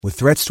With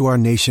threats to our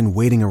nation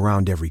waiting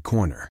around every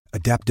corner,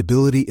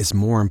 adaptability is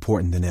more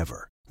important than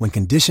ever. When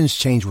conditions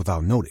change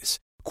without notice,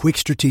 quick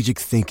strategic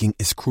thinking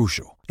is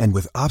crucial. And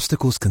with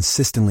obstacles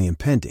consistently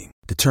impending,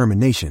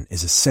 determination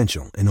is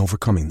essential in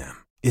overcoming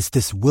them. It's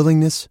this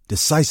willingness,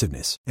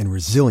 decisiveness, and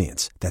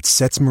resilience that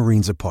sets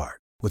Marines apart.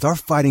 With our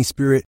fighting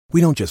spirit, we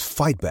don't just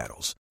fight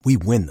battles, we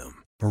win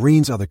them.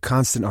 Marines are the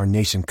constant our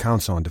nation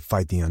counts on to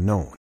fight the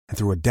unknown. And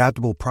through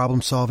adaptable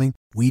problem solving,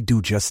 we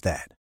do just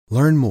that.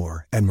 Learn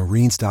more at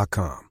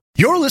marines.com.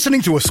 You're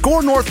listening to a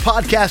Score North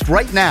podcast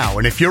right now,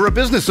 and if you're a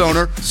business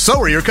owner, so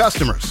are your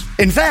customers.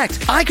 In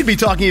fact, I could be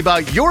talking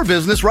about your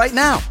business right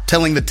now,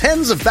 telling the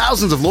tens of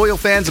thousands of loyal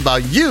fans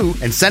about you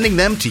and sending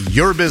them to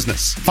your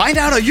business. Find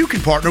out how you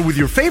can partner with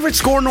your favorite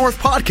Score North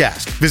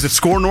podcast. Visit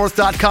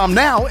scorenorth.com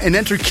now and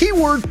enter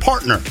keyword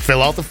partner.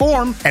 Fill out the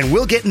form, and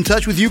we'll get in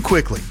touch with you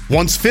quickly.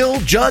 Once Phil,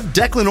 Judd,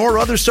 Declan, or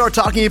others start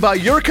talking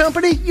about your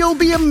company, you'll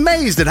be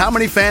amazed at how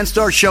many fans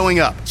start showing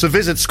up. So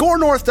visit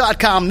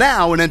scorenorth.com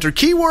now and enter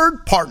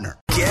keyword partner.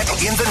 Get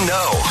in the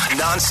know.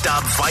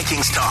 Non-stop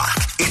Vikings talk.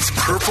 It's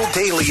Purple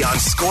Daily on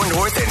Score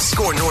North and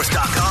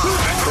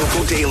ScoreNorth.com.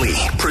 Purple Daily,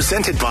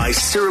 presented by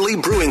Surly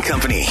Brewing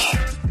Company.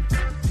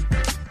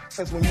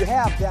 When you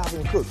have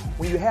Dalvin Cook,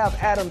 when you have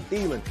Adam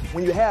Thielen,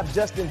 when you have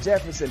Justin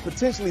Jefferson,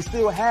 potentially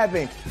still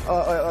having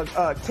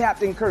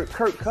Captain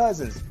Kirk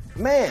Cousins,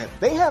 man,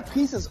 they have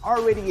pieces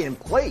already in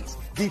place.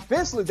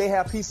 Defensively, they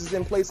have pieces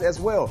in place as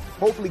well.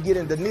 Hopefully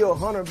getting Danielle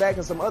Hunter back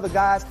and some other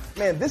guys.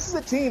 Man, this is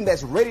a team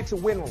that's ready to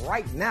win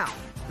right now.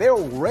 They're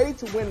ready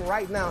to win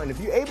right now. And if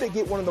you're able to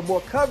get one of the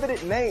more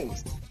coveted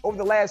names over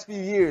the last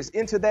few years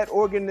into that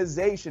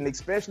organization,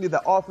 especially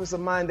the offensive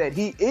mind that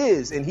he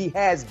is and he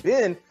has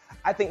been,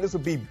 I think this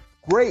would be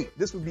great.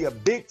 This would be a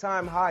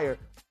big-time hire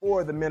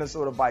for the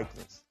Minnesota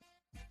Vikings.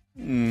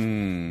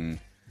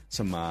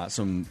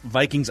 Some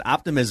Vikings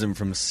optimism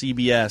from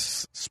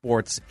CBS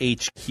Sports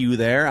HQ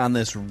there on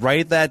this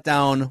Write That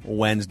Down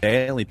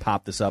Wednesday. Let me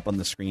pop this up on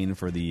the screen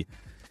for the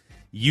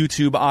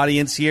YouTube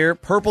audience here.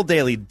 Purple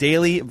Daily,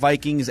 daily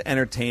Vikings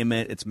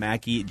entertainment. It's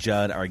Mackie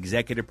Judd, our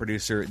executive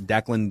producer,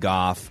 Declan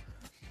Goff.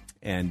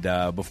 And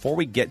before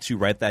we get to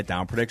Write That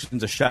Down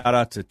predictions, a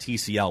shout-out to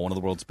TCL, one of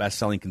the world's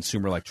best-selling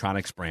consumer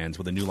electronics brands,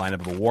 with a new lineup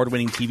of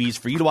award-winning TVs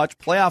for you to watch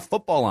playoff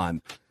football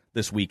on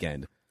this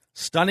weekend.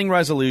 Stunning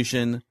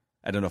resolution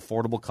at an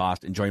affordable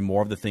cost. Enjoy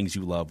more of the things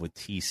you love with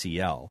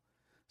TCL.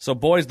 So,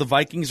 boys, the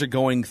Vikings are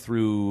going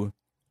through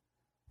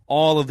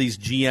all of these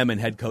GM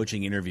and head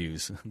coaching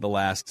interviews the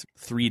last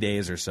 3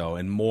 days or so,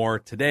 and more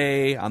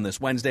today, on this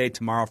Wednesday,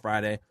 tomorrow,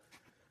 Friday.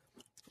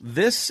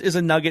 This is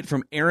a nugget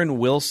from Aaron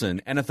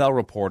Wilson, NFL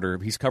reporter.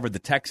 He's covered the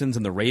Texans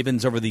and the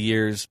Ravens over the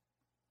years,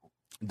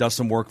 does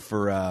some work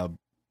for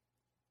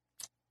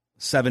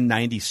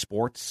 790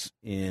 Sports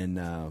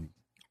down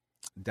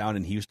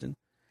in Houston.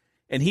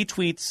 And he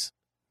tweets,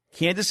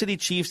 Kansas City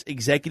Chiefs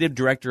Executive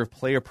Director of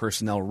Player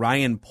Personnel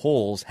Ryan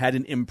Poles had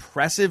an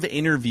impressive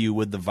interview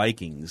with the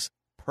Vikings,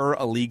 per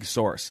a league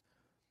source.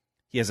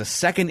 He has a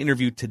second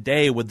interview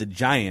today with the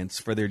Giants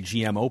for their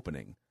GM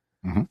opening,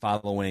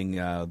 following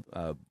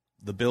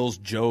the Bills'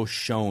 Joe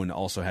Schoen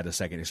also had a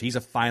second. So he's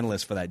a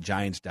finalist for that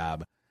Giants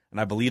job,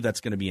 and I believe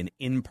that's going to be an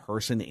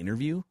in-person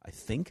interview, I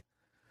think.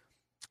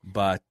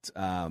 But,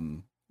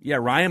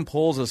 Ryan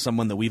Poles is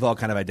someone that we've all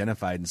kind of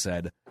identified and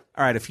said,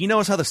 all right, if he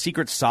knows how the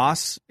secret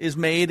sauce is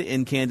made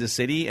in Kansas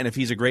City, and if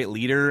he's a great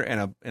leader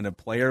and a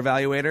player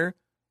evaluator,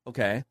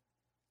 okay,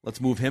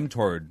 let's move him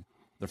toward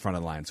the front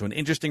of the line. So an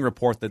interesting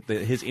report that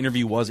his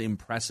interview was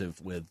impressive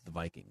with the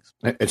Vikings.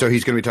 And so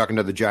he's going to be talking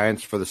to the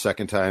Giants for the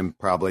second time,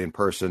 probably in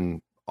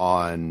person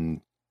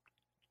on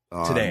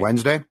today,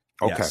 Wednesday.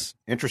 Okay, yes.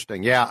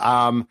 Interesting.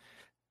 Yeah.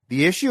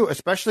 The issue,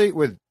 especially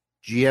with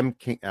GM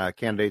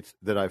candidates,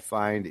 that I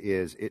find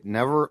is it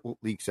never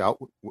leaks out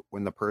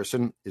when the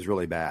person is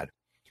really bad.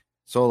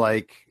 So,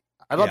 like,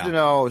 I'd love to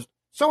know,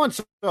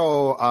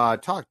 so-and-so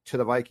talked to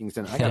the Vikings,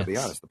 and I got to be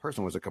honest, the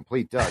person was a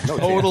complete dud. No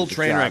total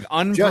train wreck,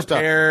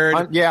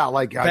 unprepared,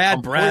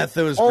 bad breath.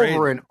 It was over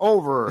great. And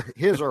over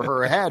his or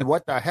her head.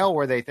 What the hell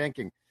were they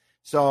thinking?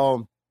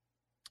 So,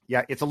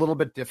 yeah, it's a little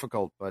bit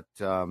difficult, but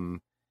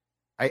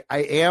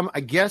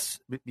I guess,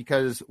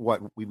 because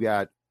we've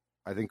got,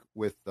 I think,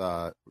 with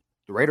the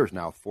Raiders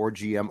now, 4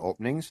 GM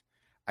openings.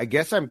 I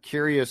guess I'm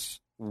curious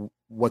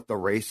what the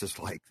race is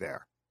like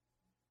there.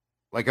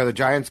 Like, are the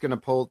Giants going to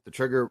pull the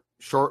trigger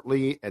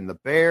shortly, and the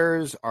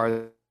Bears,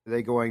 are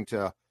they going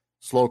to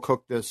slow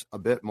cook this a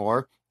bit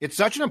more? It's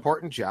such an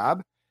important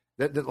job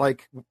that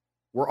like,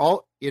 we're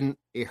all in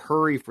a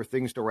hurry for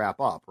things to wrap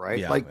up,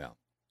 right?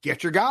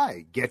 Get your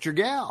guy, get your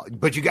gal,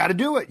 but you got to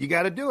do it. You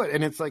got to do it.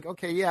 And it's like,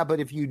 okay, yeah,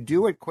 but if you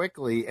do it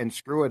quickly and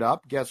screw it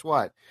up, guess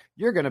what?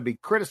 You're going to be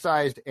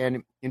criticized,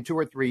 and in 2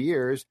 or 3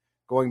 years,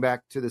 going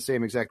back to the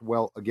same exact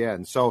well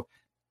again. So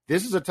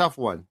this is a tough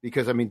one,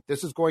 because, I mean,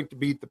 this is going to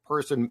be the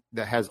person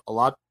that has a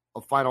lot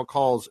of final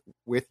calls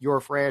with your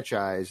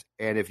franchise,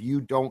 and if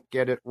you don't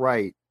get it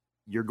right,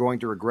 you're going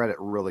to regret it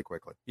really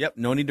quickly. Yep,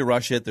 no need to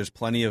rush it. There's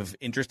plenty of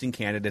interesting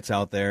candidates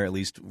out there, at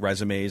least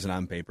resumes and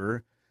on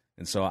paper.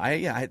 And so,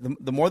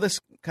 the more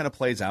this kind of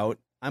plays out,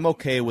 I'm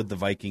okay with the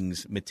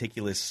Vikings'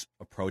 meticulous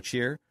approach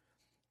here.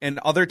 And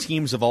other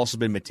teams have also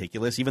been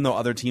meticulous, even though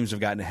other teams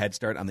have gotten a head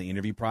start on the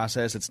interview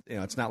process.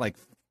 It's not like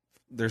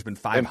there's been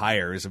 5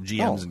 hires of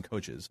GMs and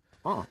coaches.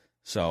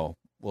 So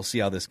we'll see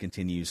how this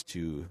continues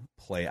to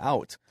play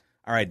out.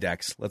 All right,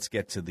 Dex, let's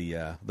get to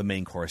the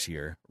main course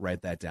here.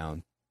 Write that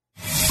down.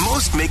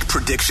 Most make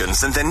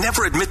predictions and then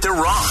never admit they're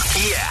wrong.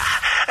 Yeah,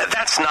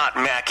 that's not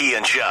Mackie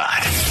and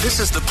Judd. This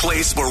is the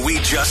place where we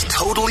just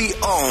totally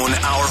own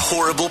our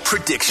horrible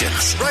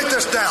predictions. Write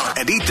this down.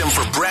 And eat them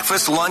for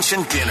breakfast, lunch,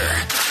 and dinner.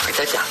 Write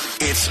that down.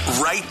 It's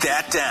Write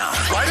That Down.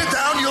 Write it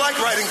down. You like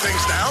writing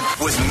things down.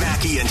 With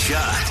Mackie and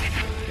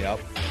Judd. Yep.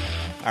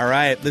 All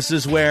right, this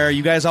is where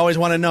you guys always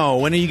want to know,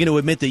 when are you going to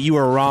admit that you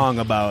were wrong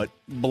about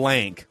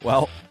blank?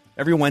 Well,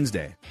 every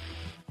Wednesday.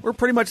 We're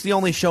pretty much the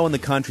only show in the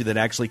country that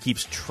actually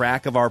keeps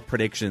track of our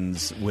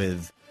predictions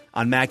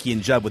on Mackie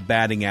and Judd with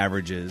batting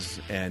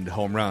averages and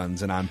home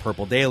runs, and on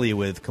Purple Daily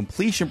with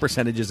completion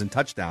percentages and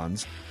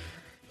touchdowns.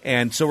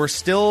 And so we're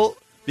still,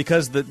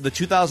 because the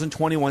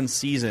 2021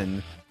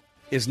 season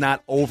is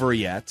not over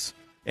yet,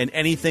 and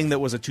anything that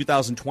was a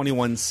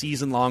 2021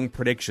 season-long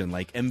prediction,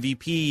 like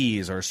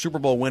MVPs or Super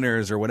Bowl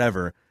winners or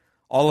whatever,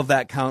 all of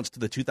that counts to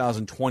the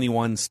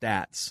 2021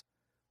 stats.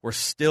 We're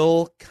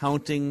still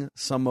counting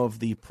some of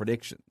the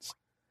predictions.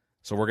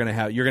 So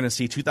you're going to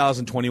see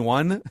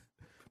 2021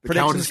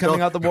 predictions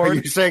coming out the board. Are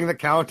you saying the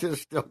count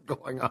is still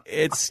going on?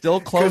 It's still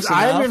close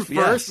enough. Because I'm in first,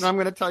 yes. And I'm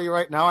going to tell you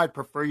right now, I'd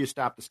prefer you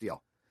stop the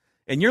steal.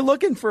 And you're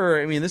looking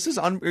for,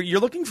 you're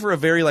looking for a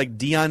very like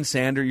Deion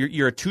Sanders.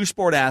 You're a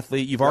 2-sport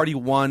athlete. You've already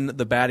won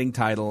the batting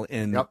title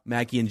in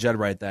Mackie and Judd.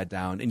 Write that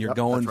down. And you're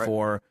going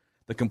for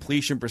the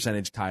completion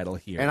percentage title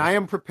here. And I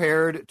am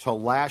prepared to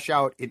lash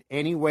out in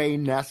any way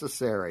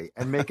necessary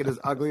and make it as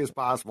ugly as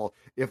possible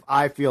if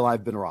I feel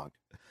I've been wronged.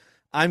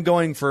 I'm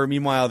going for,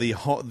 meanwhile, the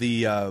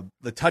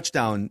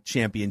touchdown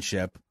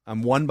championship.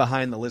 I'm one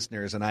behind the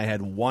listeners, and I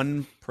had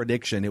one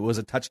prediction. It was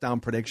a touchdown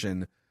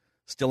prediction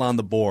still on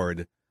the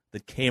board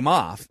that came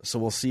off. So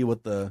we'll see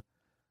what the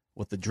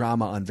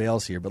drama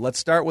unveils here. But let's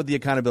start with the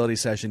accountability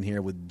session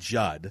here with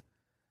Judd.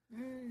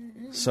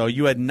 So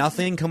you had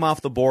nothing come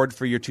off the board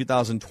for your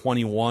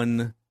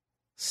 2021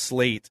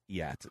 slate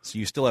yet. So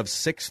you still have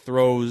 6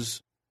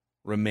 throws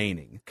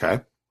remaining.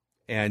 Okay.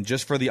 And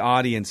just for the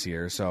audience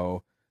here,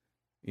 so,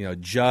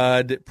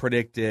 Judd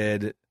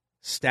predicted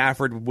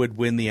Stafford would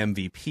win the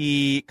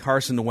MVP,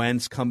 Carson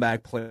Wentz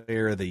comeback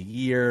player of the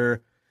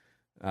year,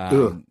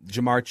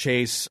 Jamar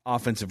Chase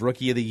offensive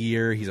rookie of the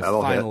year. He's a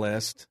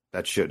finalist. Hit.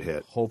 That should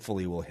hit.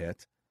 Hopefully will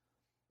hit.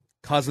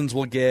 Cousins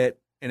will get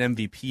an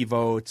MVP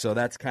vote, so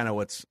that's kind of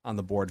what's on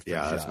the board for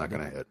Judd. That's not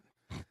going to hit.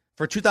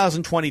 For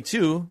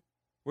 2022,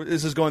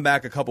 this is going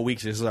back a couple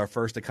weeks. This is our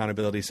first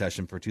accountability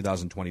session for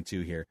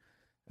 2022 here.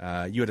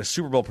 You had a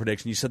Super Bowl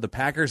prediction. You said the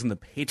Packers and the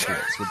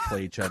Patriots would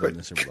play each other in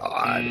the Super Bowl.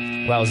 God.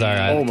 That was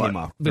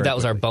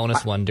our our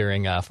bonus one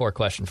during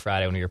 4-Question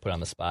Friday when we were put on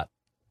the spot.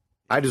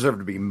 I deserve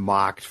to be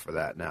mocked for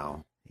that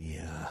now.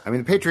 Yeah. I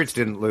mean, the Patriots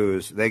didn't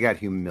lose. They got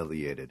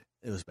humiliated.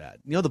 It was bad.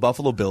 The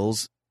Buffalo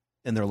Bills,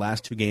 in their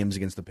last 2 games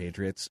against the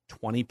Patriots,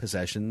 20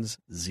 possessions,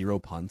 0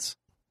 punts.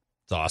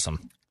 It's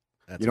awesome.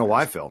 You know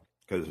why, Phil?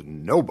 Because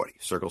nobody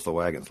circles the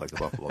wagons like the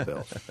Buffalo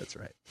Bills.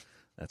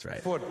 That's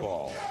right.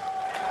 Football.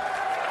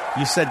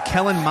 You said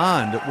Kellen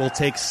Mond will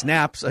take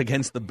snaps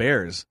against the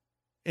Bears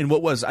in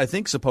what was, I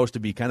think, supposed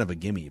to be kind of a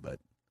gimme, but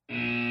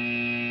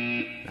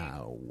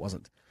no, it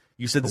wasn't.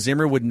 You said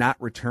Zimmer would not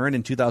return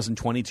in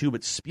 2022,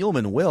 but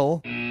Spielman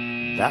will.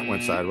 That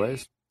went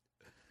sideways.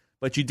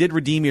 But you did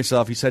redeem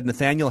yourself. You said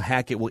Nathaniel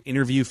Hackett will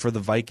interview for the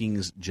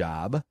Vikings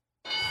job.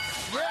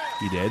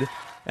 You did.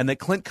 And that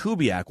Clint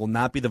Kubiak will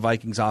not be the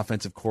Vikings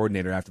offensive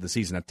coordinator after the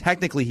season. Now,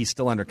 technically, he's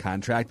still under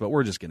contract, but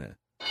we're just going to.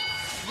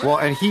 Well,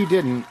 and he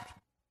didn't.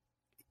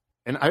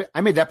 And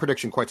I made that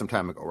prediction quite some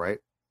time ago, right?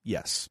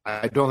 Yes.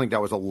 I don't think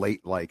that was a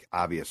late,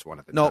 obvious one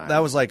at the time. No, that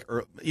was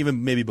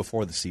even maybe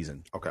before the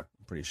season. Okay.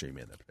 I'm pretty sure you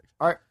made that prediction.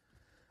 All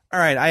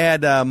right. I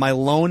had my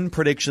lone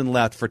prediction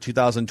left for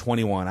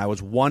 2021. I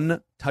was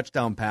 1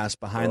 touchdown pass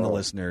behind the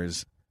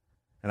listeners,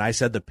 and I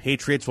said the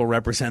Patriots will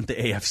represent the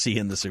AFC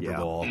in the Super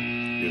Bowl.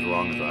 As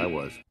wrong as I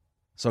was.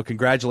 So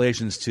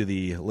congratulations to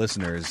the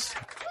listeners.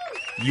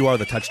 You are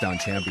the touchdown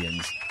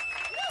champions.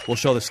 We'll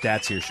show the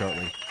stats here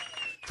shortly.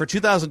 For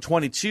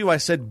 2022, I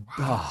said,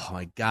 oh,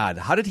 my God,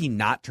 how did he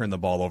not turn the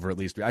ball over at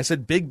least 3? I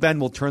said Big Ben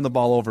will turn the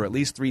ball over at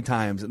least 3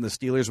 times, and the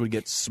Steelers would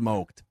get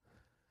smoked.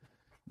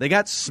 They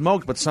got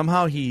smoked, but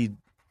somehow he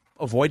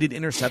avoided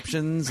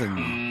interceptions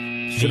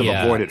and should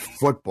have avoided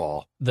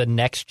football. The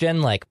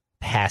next-gen,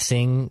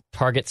 passing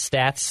target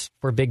stats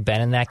for Big Ben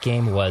in that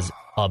game was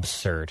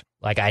absurd.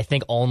 I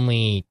think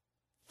only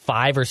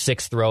 5 or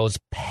 6 throws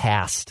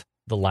past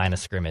the line of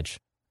scrimmage.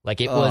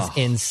 It was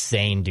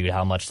insane, dude,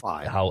 how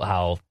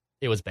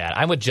it was bad.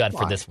 I'm with Judd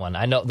for this one.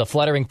 I know the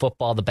fluttering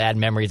football, the bad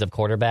memories of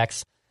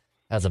quarterbacks.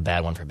 That was a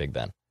bad one for Big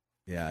Ben.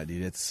 Yeah,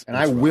 dude,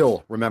 I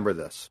will remember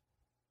this.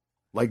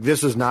 Like,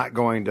 this is not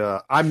going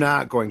to. I'm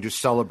not going to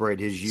celebrate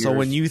his years. So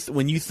when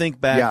you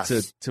think back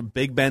Yes. to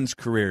Big Ben's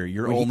career,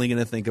 you're only going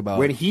to think about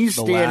when he's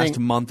the standing last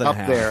month and up a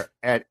half.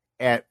 there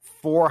at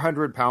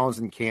 400 pounds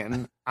in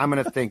Canton, I'm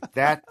going to think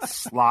that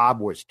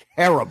slob was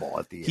terrible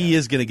at the end. He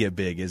is going to get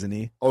big, isn't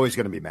he? Oh, he's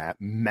going to be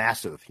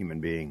massive human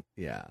being.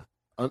 Yeah.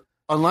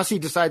 Unless he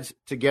decides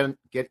to get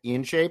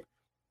in shape,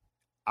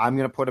 I'm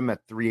going to put him at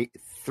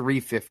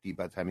 350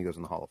 by the time he goes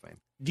in the Hall of Fame.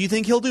 Do you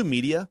think he'll do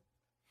media?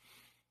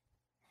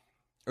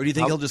 Or do you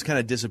think he'll just kind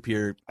of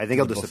disappear? I think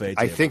he'll disappear.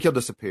 I think he'll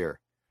disappear.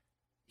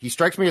 He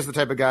strikes me as the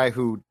type of guy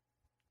who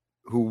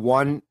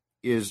one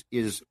is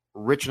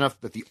rich enough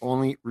that the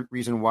only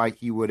reason why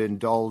he would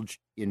indulge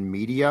in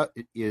media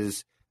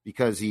is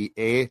because he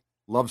A,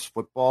 loves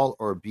football,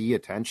 or B,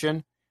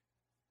 attention.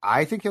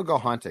 I think he'll go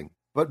hunting.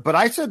 But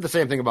I said the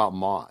same thing about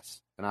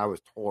Moss, and I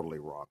was totally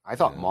wrong. I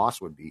thought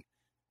Moss would be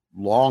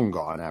long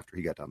gone after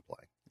he got done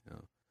playing.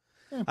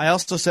 I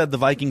also said the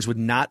Vikings would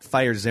not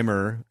fire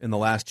Zimmer in the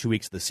last 2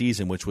 weeks of the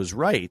season, which was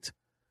right,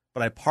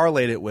 but I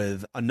parlayed it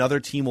with another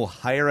team will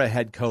hire a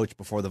head coach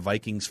before the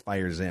Vikings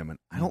fire Zim, and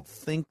I don't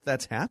think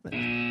that's happened.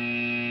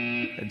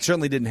 It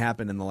certainly didn't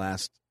happen in the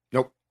last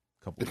couple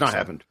weeks. It's not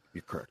happened.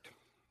 You're correct.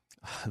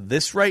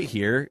 This right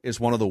here is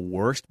one of the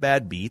worst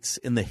bad beats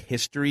in the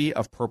history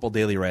of Purple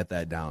Daily. Write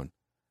that down.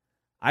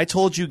 I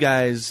told you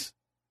guys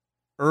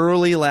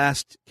early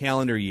last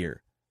calendar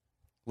year,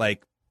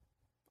 like,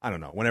 I don't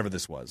know, whenever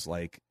this was,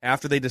 like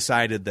after they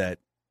signed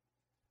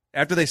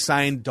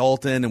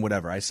Dalton and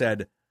whatever, I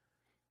said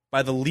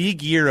by the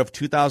league year of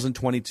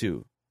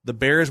 2022, the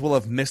Bears will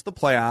have missed the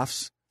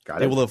playoffs.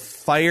 They will have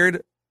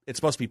fired, it's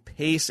supposed to be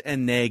Pace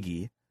and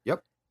Nagy.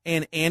 Yep.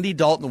 And Andy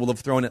Dalton will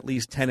have thrown at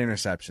least 10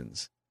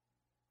 interceptions.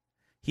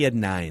 He had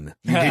 9.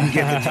 You didn't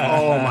get the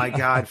oh my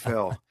God,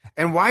 Phil.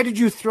 And why did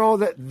you throw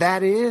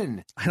that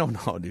in? I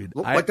don't know, dude.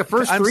 Like the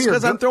first three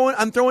because I'm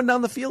throwing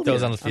down the field.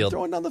 Throws on the field. I'm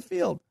throwing down the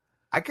field.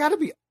 I got to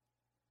be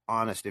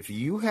honest. If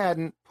you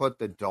hadn't put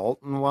the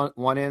Dalton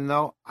one in,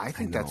 though, I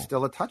think that's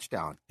still a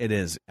touchdown. It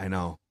is. I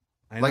know.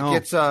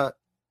 It's a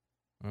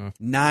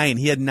 9.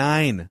 He had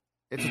 9.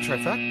 It's a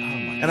trifecta. Oh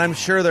my and I'm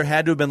sure there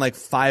had to have been like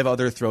 5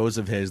 other throws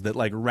of his that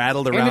like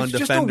rattled around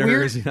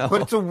defenders.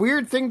 But it's a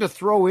weird thing to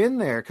throw in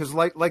there because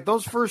like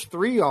those first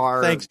 3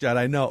 are. Thanks, Judd.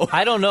 I know.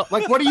 I don't know.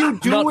 Like, what are you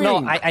doing?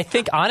 No, I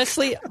think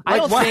honestly, I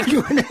don't why think. Are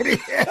you an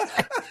idiot?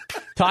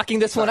 Talking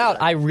this one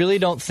out, I really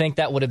don't think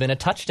that would have been a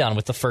touchdown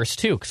with the first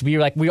 2 because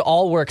we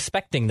all were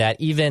expecting that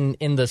even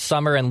in the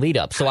summer and lead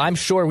up. So I'm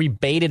sure we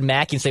baited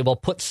Mackey and say, well,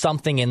 put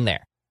something in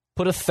there,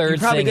 put a third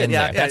thing in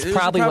there. That's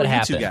probably what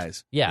happened.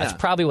 Guys. Yeah, it's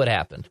probably what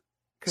happened.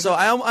 So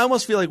I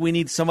almost feel like we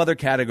need some other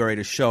category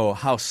to show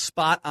how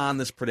spot on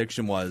this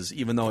prediction was,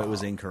 even though it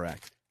was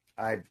incorrect.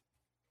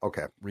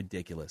 Okay,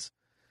 ridiculous.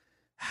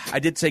 I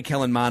did say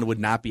Kellen Mond would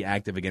not be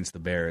active against the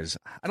Bears.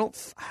 I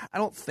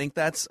don't think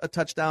that's a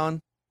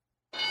touchdown.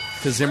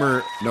 Because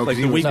Zimmer, like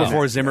the week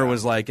before, Zimmer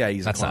was like, "Yeah,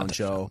 he's a clown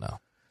show." No.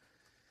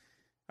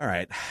 All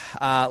right,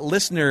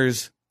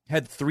 listeners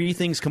had 3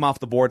 things come off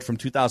the board from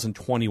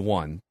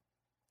 2021.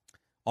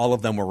 All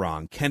of them were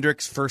wrong.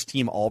 Kendrick's first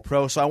team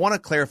All-Pro. So I want to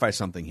clarify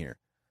something here.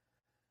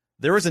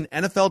 There was an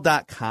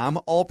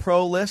NFL.com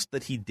All-Pro list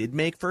that he did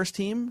make first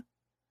team,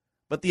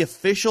 but the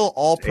official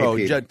All-Pro,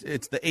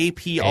 it's the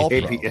AP All-Pro.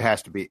 AP, it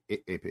has to be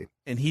AP.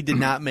 And he did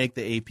not make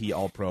the AP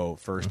All-Pro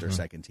first or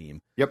second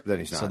team. Yep, then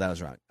he's not. So that was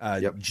wrong.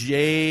 Yep.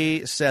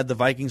 Jay said the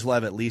Vikings will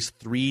have at least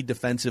 3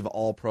 defensive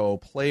All-Pro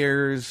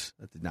players.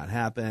 That did not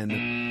happen.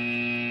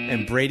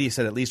 And Brady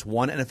said at least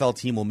one NFL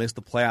team will miss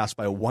the playoffs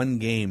by 1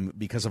 game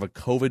because of a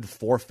COVID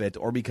forfeit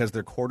or because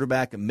their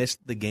quarterback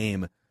missed the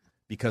game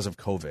because of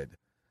COVID.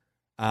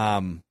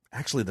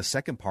 Actually, the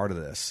second part of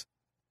this.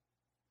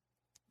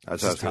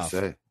 That's what I was going to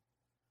say.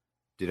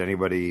 Did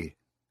anybody?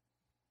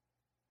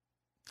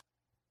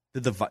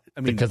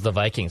 Because the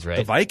Vikings, right?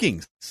 The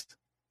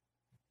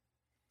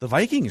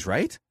Vikings,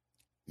 right?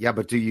 Yeah,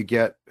 but do you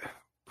get?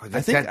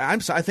 I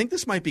think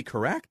this might be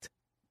correct.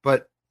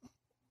 But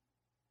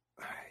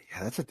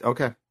yeah, that's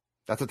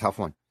a tough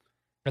one.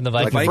 And the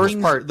Vikings, Vikings,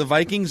 first part, the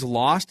Vikings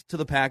lost to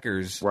the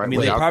Packers. Right, I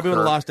mean, they probably would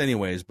have lost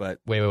anyways. But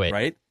wait,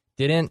 right?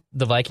 Didn't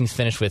the Vikings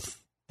finish with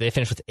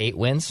 8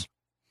 wins?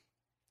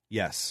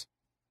 Yes.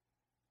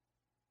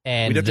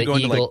 And we'd have to go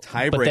into like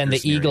tiebreaker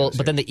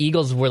but then the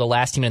Eagles were the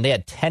last team and they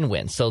had 10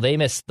 wins. So the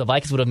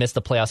Vikings would have missed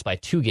the playoffs by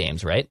 2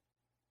 games, right?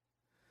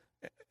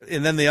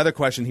 And then the other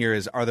question here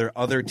is, are there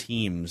other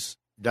teams?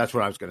 That's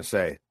what I was going to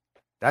say.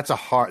 That's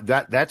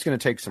that's going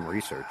to take some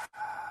research.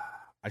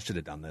 I should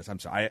have done this. I'm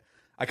sorry.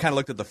 I kind of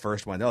looked at the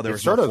first one. Oh, there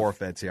was sort no of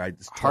forfeits here.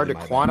 It's hard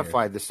totally to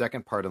quantify the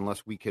second part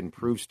unless we can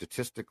prove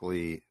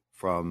statistically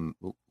from,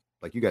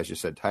 like you guys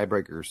just said,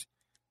 tiebreakers.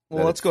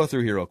 Well, let's go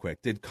through here real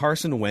quick. Did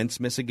Carson Wentz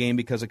miss a game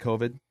because of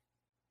COVID?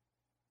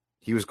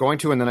 He was going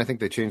to, and then I think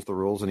they changed the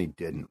rules, and he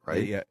didn't,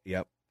 right? Yeah,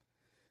 yep.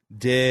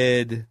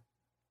 Did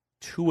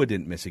Tua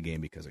didn't miss a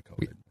game because of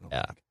COVID?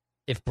 Yeah.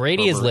 If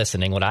Brady is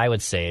listening, what I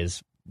would say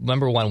is,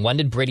 number one, when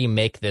did Brady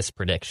make this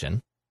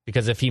prediction?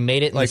 Because if he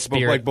made it in the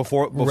spirit... Like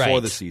before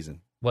right. the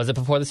season. Was it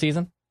before the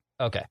season?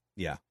 Okay.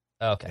 Yeah.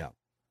 Okay. Yeah.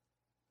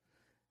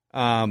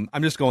 I'm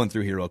just going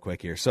through here real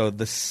quick here. So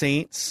the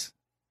Saints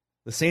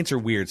are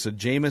weird. So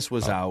Jameis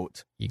was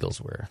out. Eagles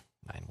were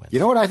 9 wins. You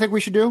know what I think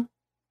we should do?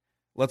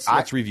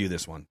 Let's review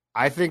this one.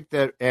 I think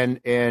that,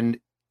 and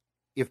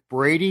if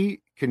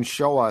Brady can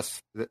show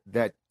us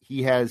that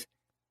he has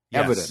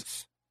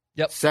evidence,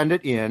 send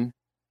it in,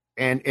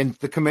 and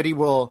the committee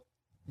will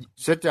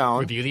sit down,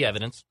 review the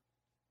evidence,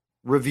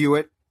 review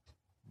it,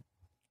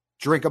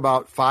 drink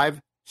about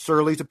 5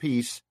 Surleys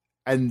apiece,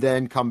 and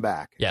then come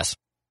back. Yes.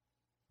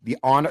 The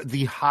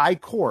high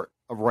court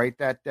of Write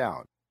That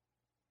Down,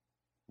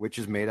 which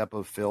is made up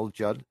of Phil,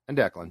 Judd, and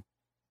Declan,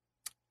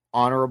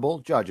 honorable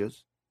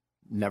judges,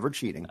 never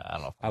cheating. I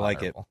don't know. I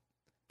like it.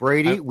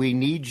 Brady, we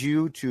need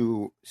you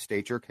to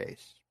state your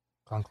case.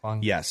 Clong,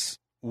 clong. Yes.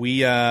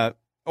 We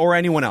or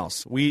anyone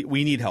else. We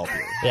need help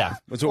here. Yeah.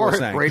 That's what Or we're if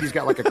saying. Brady's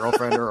got like a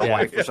girlfriend or a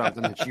wife or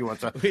something that she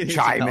wants to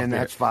chime in,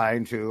 that's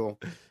fine too.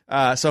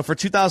 So for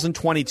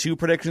 2022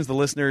 predictions, the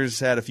listeners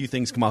had a few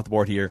things come off the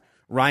board here.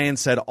 Ryan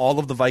said all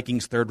of the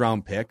Vikings'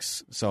 third-round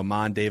picks, so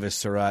Mon, Davis,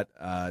 Surratt,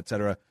 et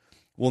cetera,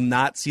 will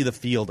not see the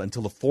field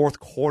until the fourth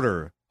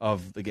quarter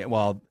of the game.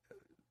 Well,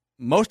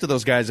 most of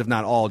those guys, if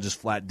not all, just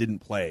flat didn't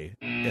play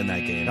in that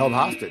game. Held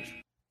hostage.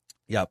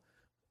 Yep.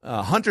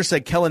 Hunter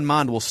said Kellen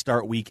Mond will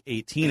start Week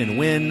 18 and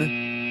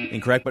win.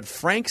 Incorrect. But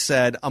Frank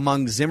said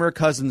among Zimmer,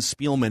 Cousins,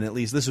 Spielman, at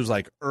least this was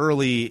like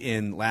early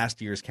in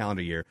last year's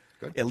calendar year,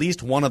 at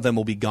least one of them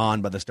will be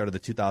gone by the start of the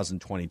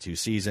 2022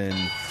 season.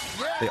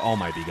 They all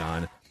might be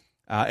gone.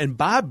 And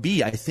Bob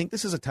B., I think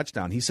this is a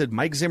touchdown. He said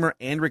Mike Zimmer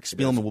and Rick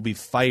Spielman will be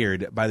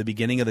fired by the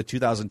beginning of the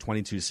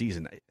 2022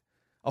 season.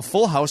 A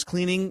full house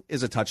cleaning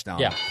is a touchdown.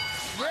 Yeah,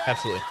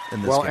 absolutely.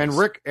 Well,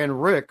 case.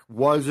 and Rick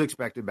was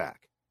expected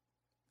back.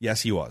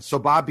 Yes, he was. So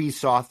Bob B.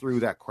 saw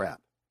through that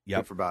crap. Yep.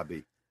 Good for Bob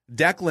B.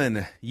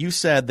 Declan, you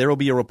said there will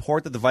be a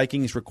report that the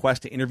Vikings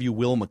request to interview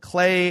Will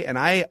McClay, and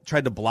I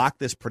tried to block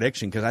this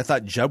prediction because I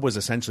thought Jubb was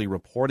essentially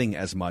reporting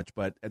as much,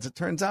 but as it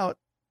turns out,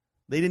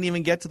 they didn't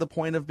even get to the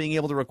point of being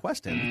able to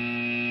request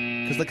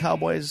him because the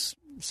Cowboys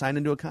signed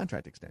into a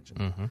contract extension.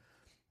 Mm-hmm.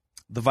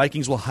 The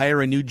Vikings will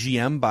hire a new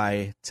GM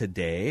by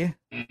today,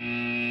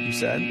 you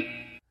said.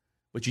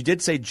 But you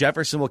did say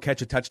Jefferson will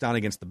catch a touchdown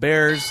against the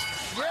Bears.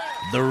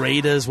 The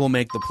Raiders will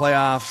make the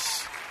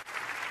playoffs.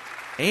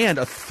 And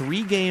a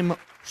 3-game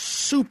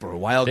super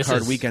wild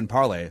card weekend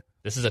parlay.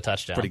 This is a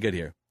touchdown. Pretty good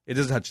here. It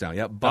is a touchdown.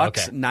 Yep.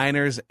 Bucks,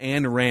 Niners,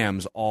 and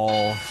Rams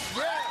all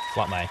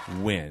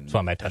win. That's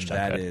what my touchdown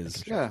That code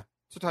is. Yeah,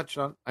 it's a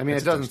touchdown. I mean,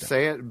 it doesn't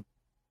say it,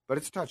 but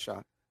it's a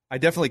touchdown. I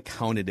definitely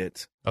counted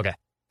it okay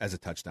as a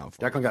touchdown for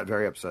Declan got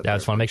very upset. Yeah, I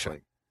just want to make sure.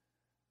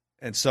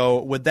 And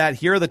so with that,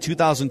 here are the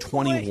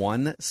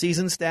 2021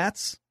 season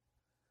stats.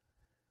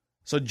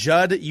 So,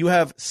 Judd, you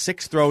have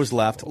 6 throws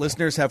left.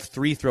 Listeners have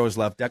 3 throws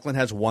left. Declan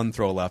has 1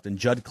 throw left. And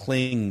Judd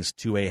clings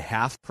to a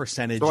half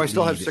percentage. So I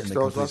still have lead 6 in the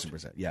throws completion left?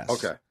 percent. Yes.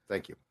 Okay,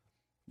 thank you.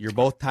 You're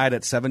both tied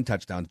at 7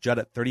 touchdowns. Judd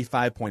at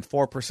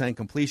 35.4%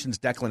 completions.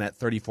 Declan at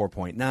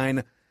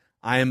 34.9%.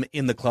 I am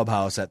in the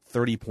clubhouse at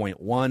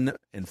 30.1%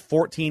 and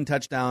 14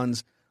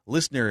 touchdowns.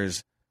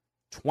 Listeners,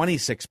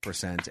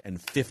 26% and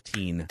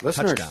 15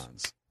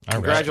 touchdowns.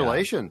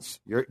 Congratulations.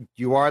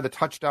 You are the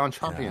touchdown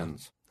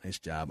champions. Yeah. Nice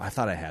job. I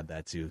thought I had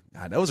that too.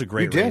 God, that was a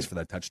great race for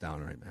that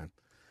touchdown, right, man?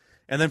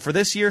 And then for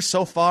this year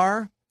so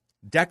far,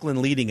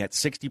 Declan leading at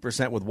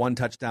 60% with 1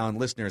 touchdown.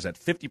 Listeners at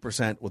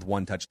 50% with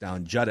 1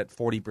 touchdown. Judd at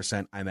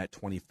 40%. I'm at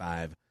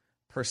 25%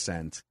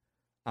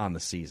 on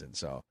the season.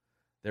 So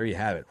there you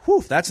have it.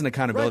 Whew, that's an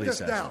accountability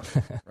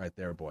session right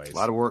there, boys. A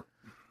lot of work.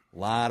 A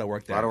lot of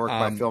work there. A lot of work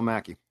by Phil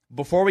Mackey.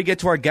 Before we get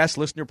to our guest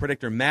listener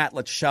predictor, Matt,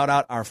 let's shout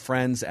out our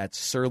friends at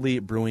Surly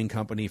Brewing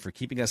Company for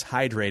keeping us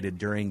hydrated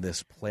during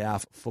this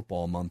playoff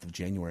football month of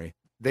January.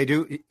 They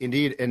do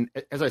indeed, and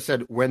as I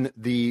said, when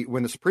the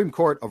Supreme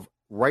Court of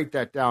Write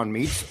That Down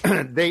meets,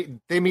 they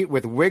meet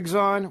with wigs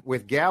on,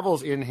 with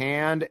gavels in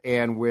hand,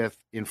 and with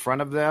in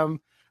front of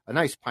them a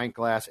nice pint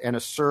glass and a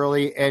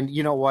Surly. And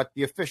you know what?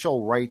 The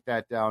official Write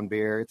That Down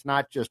beer. It's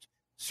not just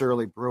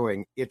Surly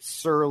Brewing. It's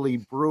Surly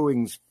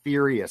Brewing's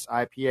Furious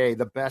IPA,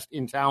 the best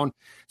in town.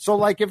 So,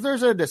 like, if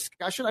there's a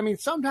discussion, I mean,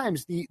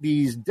 sometimes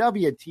these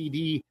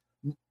WTD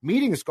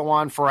meetings go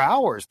on for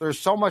hours. There's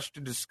so much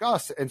to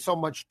discuss and so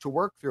much to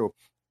work through.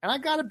 And I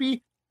got to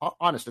be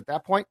honest, at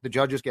that point, the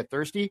judges get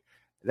thirsty.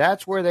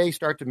 That's where they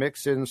start to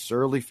mix in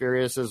Surly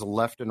Furiouses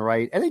left and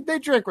right. And they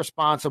drink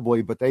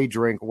responsibly, but they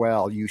drink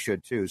well. You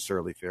should too,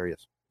 Surly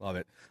Furious. Love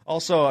it.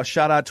 Also, a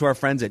shout out to our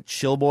friends at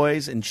Chill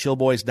Boys and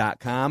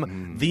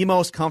chillboys.com. The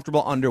most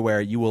comfortable underwear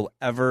you will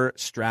ever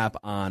strap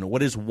on.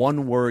 What is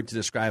one word to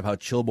describe how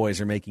Chill Boys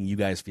are making you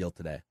guys feel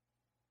today?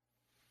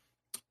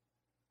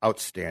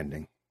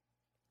 Outstanding.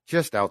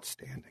 Just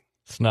outstanding.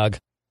 Snug.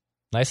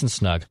 Nice and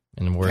snug.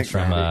 In words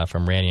from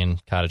Randy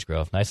and Cottage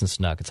Grove. Nice and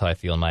snug. That's how I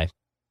feel in my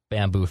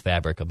bamboo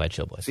fabric of my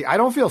Chill Boys. See, I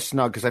don't feel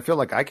snug because I feel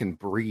like I can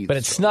breathe. But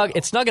it's snug.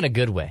 It's snug in a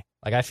good way.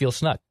 Like, I feel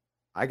snug.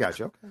 I got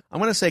you. Okay. I'm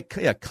going to say,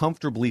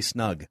 comfortably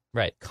snug.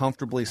 Right.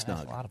 Comfortably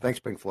snug. Thanks,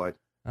 Pink Floyd.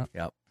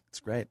 Yep.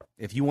 It's great.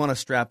 If you want to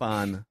strap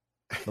on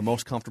the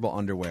most comfortable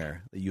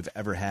underwear that you've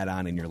ever had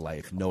on in your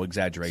life. No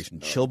exaggeration.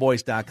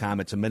 Chillboys.com.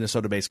 It's a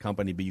Minnesota-based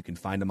company, but you can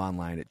find them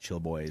online at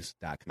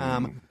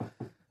chillboys.com.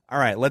 All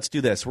right, let's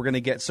do this. We're going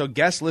to get – so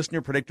guest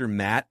listener predictor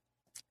Matt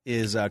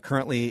is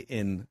currently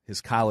in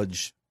his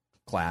college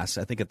class,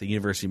 I think at the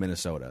University of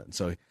Minnesota. And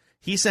so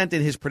he sent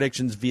in his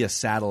predictions via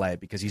satellite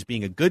because he's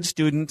being a good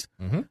student.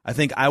 Mm-hmm. I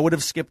think I would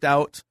have skipped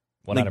out.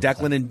 I think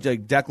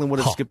Declan would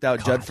have skipped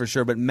out Judd for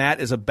sure, but Matt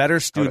is a better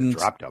student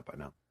dropped out by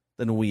now.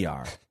 Than we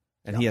are.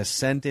 And he has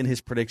sent in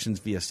his predictions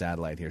via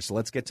satellite here. So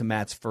let's get to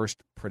Matt's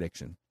first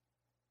prediction.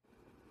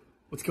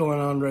 What's going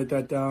on? Write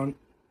that down.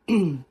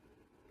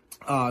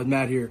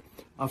 Matt here.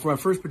 For my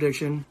first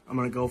prediction, I'm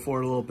going to go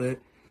for it a little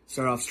bit.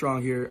 Start off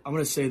strong here. I'm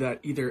going to say that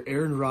either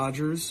Aaron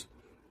Rodgers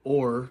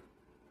or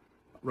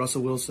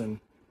Russell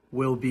Wilson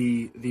will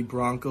be the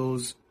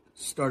Broncos'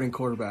 starting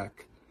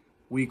quarterback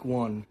week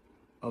 1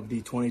 of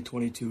the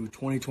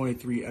 2022-2023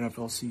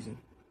 NFL season.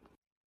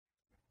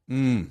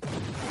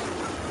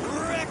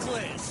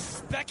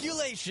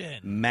 Speculation.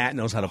 Matt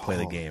knows how to play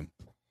the game.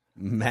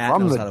 Matt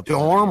From knows the how to play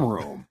dorm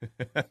room.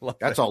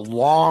 That's a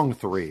long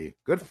 3.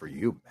 Good for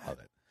you, Matt. Love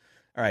it.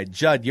 All right,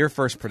 Judd, your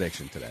first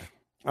prediction today.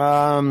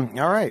 All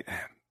right.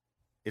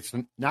 It's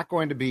not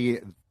going to be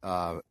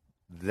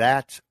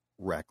that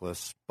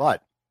reckless,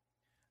 but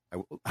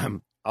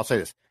I'll say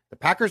this. The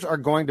Packers are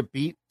going to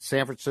beat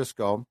San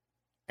Francisco,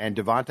 and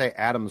Devontae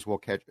Adams will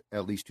catch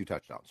at least 2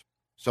 touchdowns.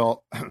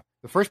 So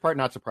the first part,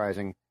 not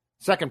surprising.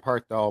 Second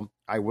part, though,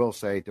 I will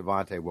say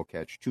Devontae will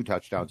catch 2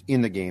 touchdowns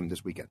in the game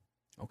this weekend.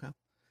 Okay.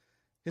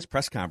 His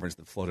press conference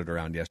that floated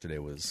around yesterday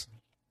was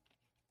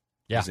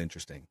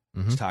interesting.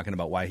 Mm-hmm. He's talking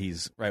about why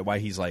he's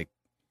like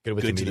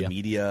good to the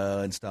media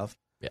and stuff.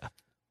 Yeah.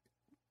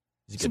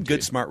 Some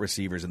good smart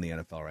receivers in the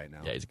NFL right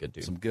now. Yeah, he's a good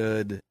dude. Some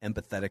good,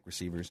 empathetic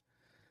receivers.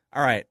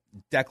 All right,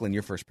 Declan,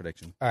 your first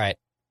prediction. All right.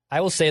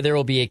 I will say there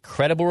will be a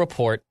credible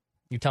report.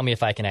 You tell me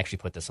if I can actually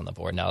put this on the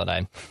board now that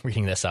I'm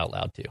reading this out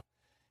loud, too.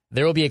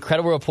 There will be a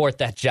credible report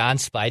that John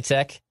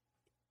Spytek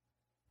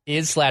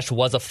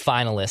was a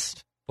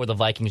finalist for the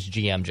Vikings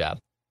GM job.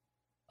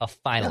 A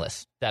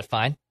finalist. That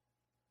fine?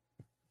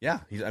 Yeah.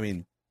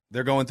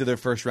 They're going through their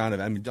first round of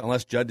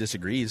unless Judd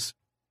disagrees.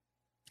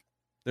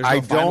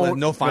 There's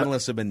no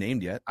finalists have been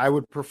named yet. I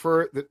would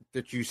prefer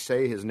that you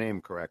say his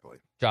name correctly.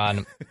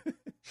 John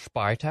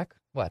Spytek?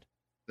 What?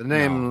 The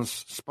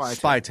name's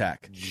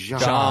Spytek.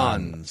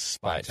 John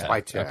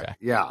Spytek. Okay.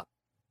 Yeah.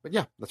 But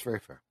yeah, that's very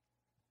fair.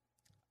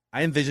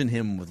 I envision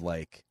him with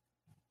like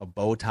a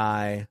bow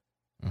tie,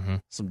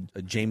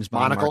 a James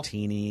Bond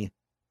martini,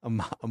 a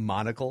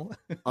monocle.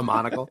 A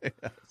monocle?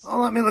 Yes.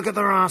 Oh, let me look at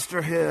the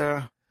roster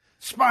here.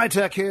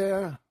 Spytek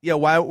here. Yeah,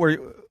 why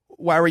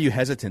were you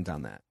hesitant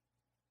on that?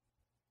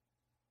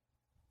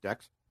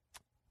 Dex?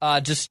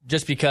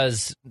 Just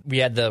because we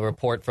had the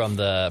report from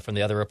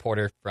the other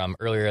reporter from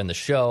earlier in the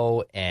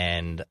show,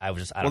 and I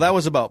was just that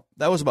was about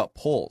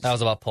polls. That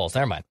was about polls.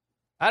 Never mind.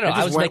 I don't know.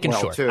 I was making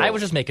sure. Too. I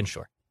was just making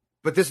sure.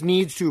 But this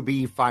needs to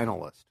be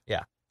finalist.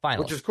 Yeah, finalist.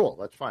 Which is cool.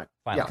 That's fine.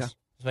 Finalist. Yeah. Just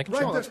making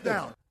Write sure. this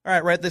down. All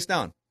right, write this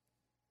down.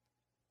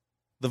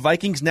 The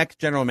Vikings' next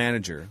general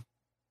manager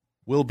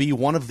will be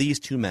one of these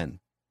 2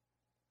 men: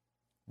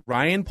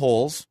 Ryan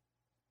Poles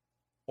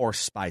or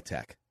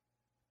Spytek.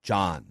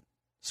 John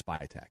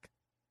Spytek.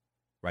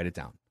 Write it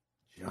down.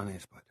 Johnny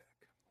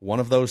Spytek. One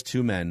of those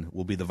 2 men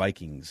will be the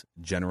Vikings'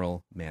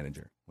 general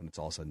manager when it's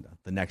all said and done.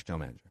 The next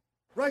general manager.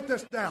 Write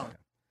this down. Okay.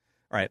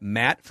 All right,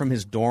 Matt from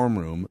his dorm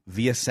room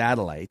via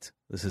satellite.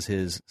 This is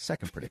his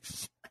second prediction.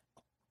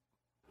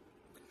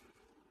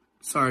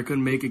 Sorry, I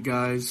couldn't make it,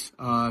 guys.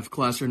 I have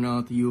class right now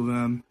at the U of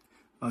M.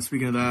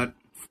 Speaking of that,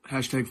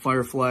 hashtag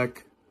fire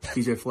Fleck,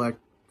 PJ Fleck,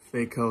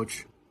 fake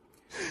coach,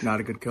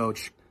 not a good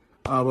coach.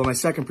 But my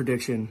second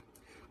prediction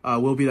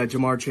will be that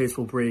Jamar Chase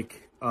will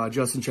break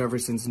Justin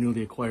Jefferson's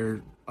newly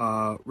acquired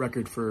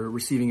record for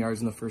receiving yards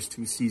in the first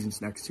 2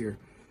 seasons next year.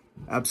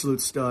 Absolute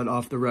stud,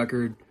 off the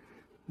record.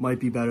 Might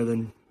be better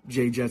than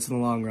Jay Jets in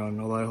the long run,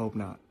 although I hope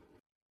not.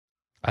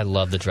 I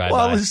love the drive-by.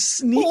 Well, I was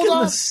sneaking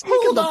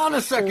Hold on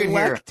a second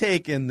here.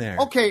 Take in there.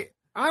 Okay,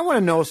 I want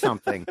to know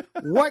something.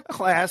 What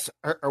class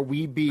are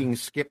we being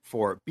skipped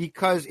for?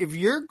 Because if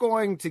you're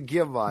going to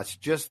give us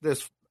just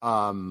this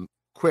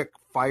quick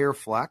fire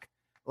Fleck,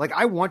 like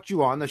I want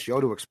you on the show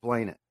to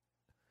explain it.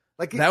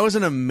 Like that was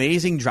an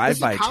amazing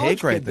drive-by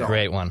take right there.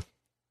 Great one.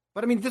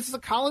 But I mean, this is a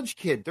college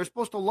kid. They're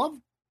supposed to love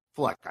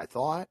Fleck, I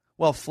thought.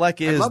 Well, Fleck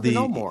is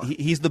more.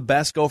 He's the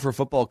best Gopher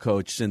football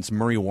coach since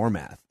Murray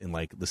Warmath in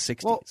like the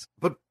 60s. Well,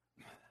 but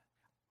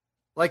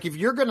like if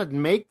you're going to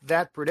make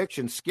that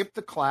prediction, skip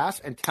the class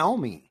and tell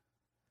me.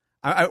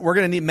 We're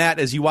going to need, Matt,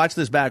 as you watch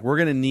this back, we're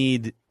going to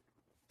need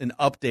an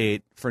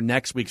update for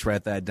next week's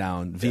Write That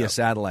Down via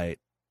satellite.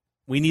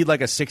 We need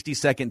like a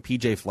 60-second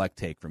PJ Fleck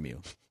take from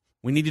you.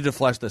 We need you to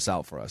flesh this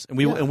out for us, and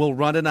we'll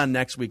run it on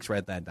next week's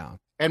Write That Down.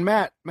 And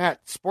Matt,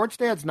 Sports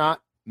Dad's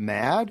not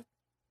mad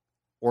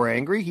or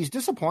angry. He's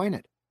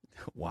disappointed.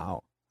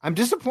 Wow. I'm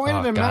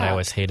disappointed in God, Matt. I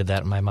always hated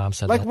that when my mom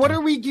said like, that. What are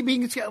we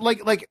being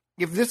like?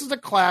 If this is a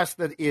class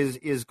that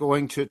is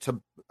going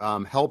to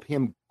help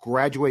him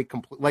graduate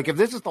completely. Like if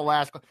this is the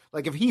last,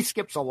 like if he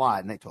skips a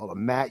lot and they told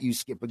him, Matt, you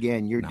skip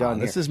again, you're done.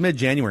 This here. is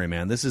mid-January,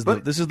 man. This is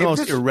the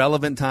most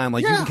irrelevant time.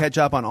 Like you can catch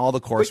up on all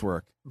the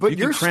coursework, but you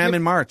can cram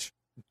in March.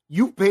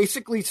 You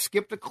basically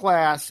skipped a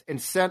class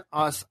and sent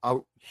us a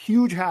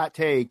huge hot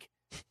take.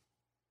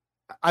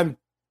 I'm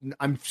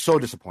so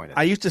disappointed.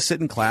 I used to sit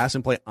in class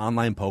and play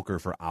online poker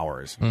for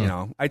hours. You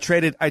know, I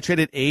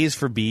traded A's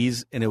for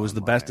B's, and it was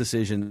the best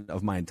decision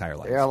of my entire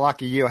life. You're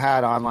lucky you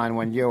had online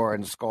when you were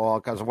in school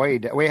because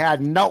we had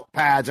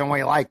notepads and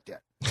we liked it.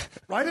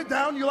 Write it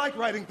down. You like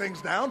writing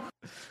things down.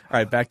 All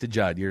right, back to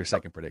Judd. Your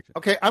second prediction.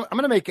 Okay, I'm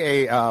going to make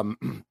a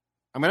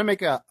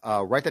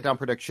write that down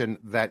prediction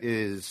that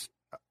is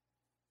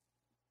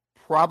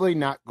probably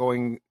not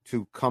going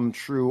to come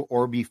true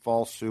or be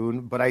false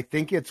soon, but I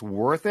think it's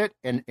worth it,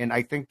 and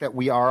I think that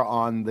we are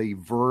on the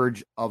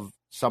verge of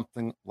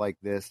something like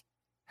this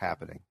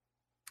happening.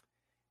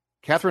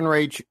 Catherine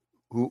Rage,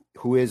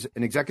 who is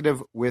an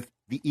executive with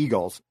the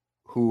Eagles,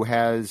 who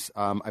has,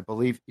 I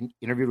believe,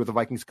 interviewed with the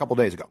Vikings a couple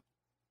days ago,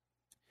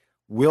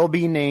 will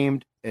be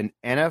named an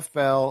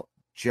NFL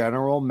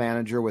general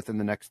manager within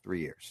the next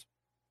 3 years.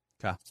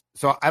 Okay.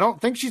 So I don't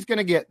think she's going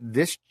to get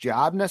this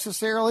job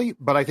necessarily,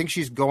 but I think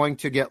she's going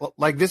to get,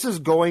 like, this is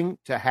going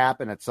to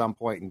happen at some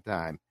point in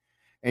time.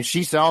 And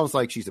she sounds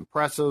like she's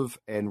impressive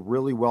and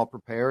really well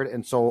prepared.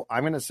 And so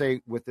I'm going to say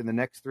within the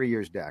next 3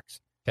 years, Dex,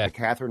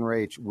 Catherine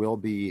Rage will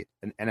be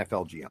an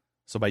NFL GM.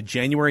 So by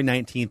January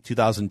 19th,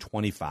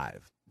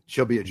 2025,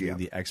 she'll be a GM.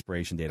 The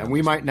expiration date. And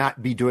we might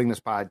not be doing this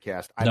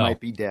podcast. I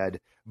might be dead,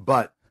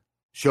 but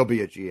she'll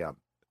be a GM.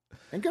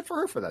 And good for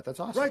her for that. That's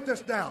awesome. Write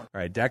this down. All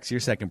right, Dex, your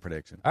second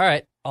prediction. All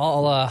right,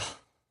 I'll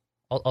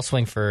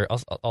swing for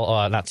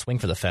I'll not swing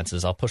for the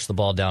fences. I'll push the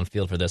ball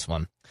downfield for this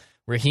one.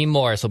 Raheem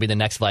Morris will be the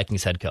next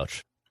Vikings head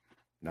coach.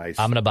 Nice.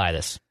 I'm going to buy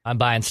this. I'm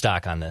buying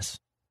stock on this.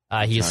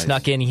 He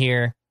snuck in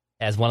here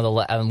as one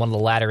of the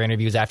latter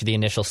interviews after the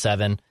initial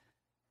 7.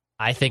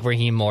 I think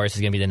Raheem Morris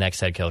is going to be the next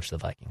head coach of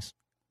the Vikings.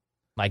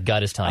 My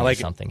gut is telling me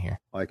something here.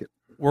 I like it.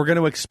 We're going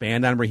to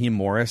expand on Raheem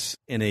Morris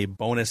in a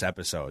bonus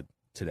episode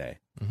today.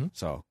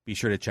 So be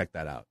sure to check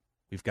that out.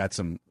 We've got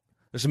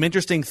there's some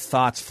interesting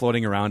thoughts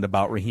floating around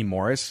about Raheem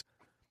Morris.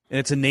 And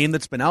it's a name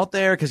that's been out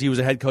there because he was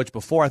a head coach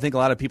before. I think a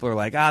lot of people are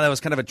like, that was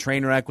kind of a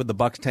train wreck with the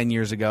Bucs 10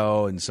 years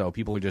ago. And so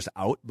people are just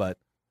out, but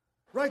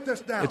write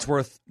this down. It's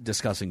worth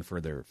discussing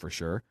further for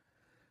sure.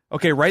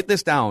 Okay, write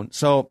this down.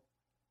 So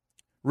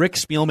Rick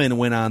Spielman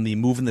went on the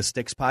Moving the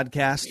Sticks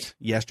podcast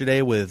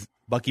yesterday with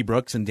Bucky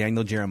Brooks and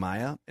Daniel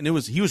Jeremiah. And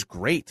he was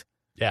great.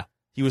 Yeah.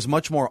 He was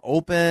much more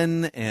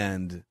open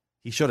and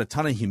he showed a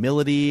ton of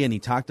humility, and he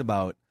talked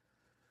about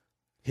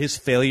his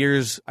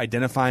failures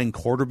identifying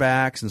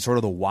quarterbacks and sort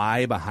of the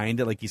why behind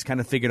it. Like he's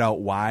kind of figured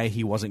out why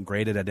he wasn't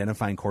great at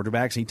identifying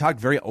quarterbacks. And he talked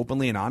very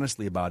openly and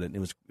honestly about it, and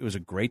it was a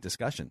great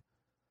discussion.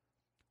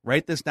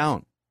 Write this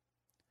down.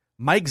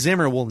 Mike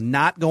Zimmer will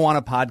not go on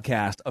a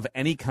podcast of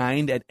any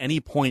kind at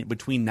any point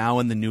between now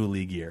and the new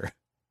league year.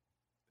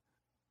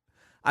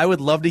 I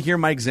would love to hear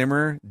Mike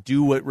Zimmer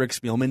do what Rick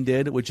Spielman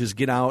did, which is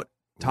get out,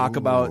 talk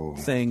about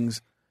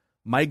things.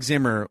 Mike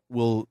Zimmer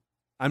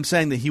I'm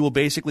saying that he will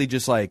basically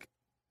just like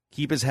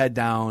keep his head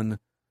down.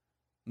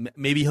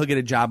 Maybe he'll get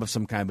a job of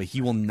some kind, but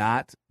he will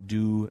not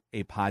do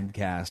a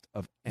podcast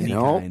of any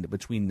kind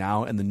between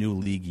now and the new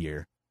league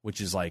year, which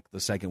is like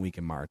the second week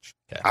in March.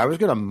 Okay. I was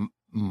going to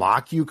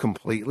mock you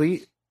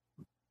completely,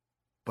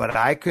 but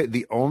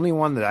the only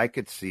one that I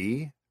could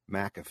see,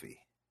 McAfee.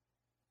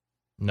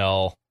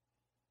 No,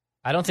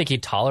 I don't think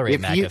he'd tolerate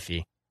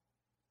McAfee.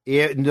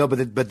 No,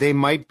 but they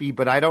might be,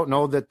 but I don't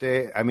know that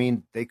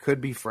they could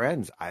be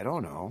friends. I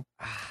don't know.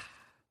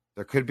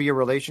 There could be a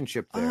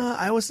relationship there.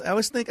 I was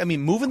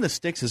thinking, Moving the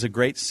Sticks is a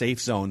great safe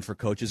zone for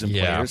coaches and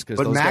players.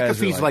 But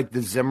McAfee's like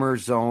the Zimmer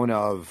zone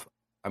of,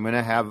 I'm going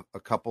to have a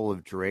couple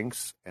of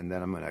drinks and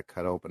then I'm going to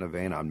cut open a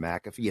vein on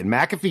McAfee. And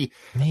McAfee,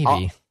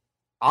 maybe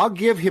I'll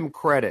give him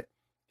credit.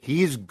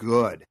 He's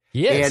good.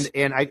 Yes.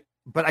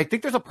 But I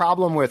think there's a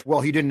problem with,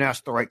 he didn't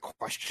ask the right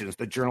questions.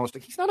 The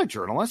journalistic, he's not a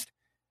journalist.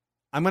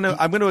 I'm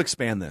gonna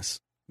expand this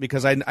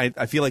because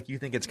I feel like you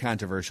think it's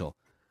controversial.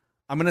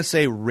 I'm gonna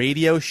say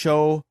radio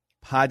show,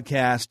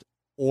 podcast,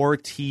 or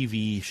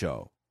TV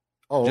show.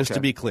 Oh, just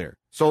to be clear.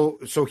 So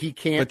he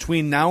can't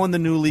between now and the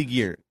new league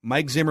year.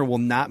 Mike Zimmer will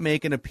not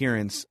make an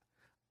appearance.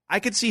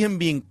 I could see him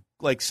being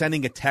like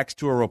sending a text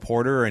to a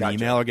reporter or an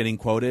email or getting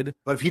quoted.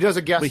 But if he does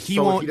a guest, if he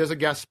does a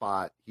guest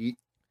spot,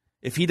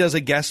 if he does a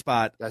guest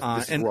spot,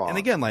 and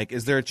again, like,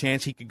 is there a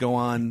chance he could go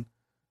on?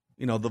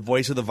 The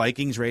voice of the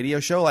Vikings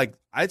radio show, like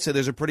I'd say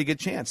there's a pretty good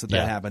chance that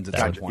happens at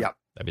some point. Yeah.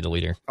 That'd be the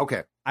leader.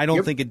 Okay. I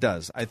don't think it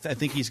does. I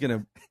think he's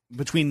going to,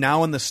 between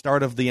now and the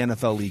start of the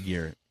NFL league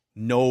year,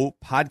 no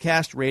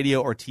podcast,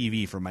 radio, or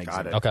TV for Mike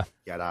Zimmer. Okay.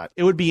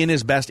 It would be in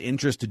his best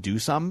interest to do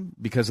some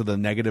because of the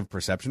negative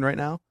perception right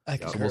now.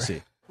 So we'll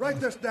see. Write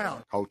this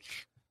down.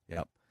 Coach.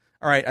 Yep.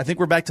 All right. I think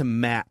we're back to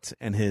Matt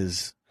and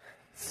his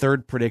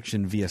third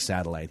prediction via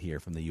satellite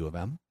here from the U of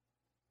M.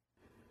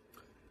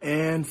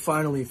 And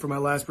finally, for my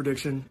last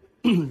prediction,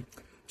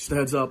 just a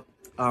heads up,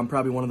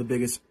 probably one of the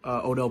biggest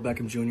Odell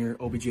Beckham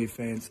Jr. OBJ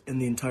fans in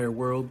the entire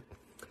world.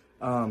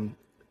 Judd,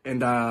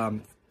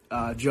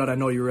 I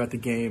know you were at the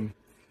game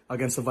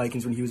against the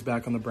Vikings when he was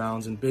back on the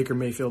Browns, and Baker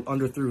Mayfield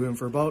underthrew him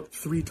for about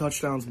 3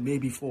 touchdowns,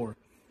 maybe 4.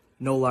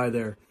 No lie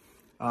there.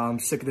 I'm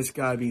sick of this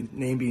guy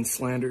being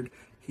slandered.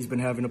 He's been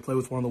having to play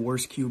with one of the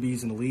worst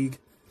QBs in the league.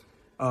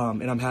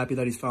 And I'm happy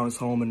that he's found his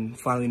home, and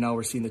finally now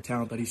we're seeing the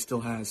talent that he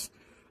still has.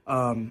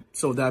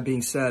 So with that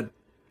being said,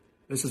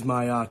 this is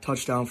my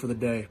touchdown for the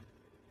day.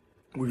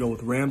 We go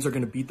with Rams are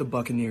going to beat the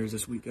Buccaneers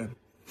this weekend.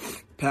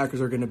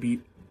 Packers are going to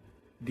beat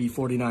the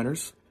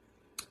 49ers.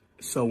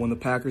 So when the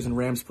Packers and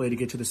Rams play to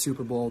get to the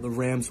Super Bowl, the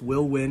Rams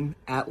will win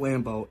at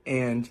Lambeau,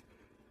 and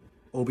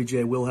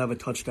OBJ will have a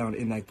touchdown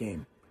in that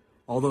game.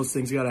 All those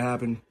things got to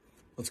happen.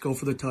 Let's go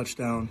for the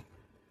touchdown.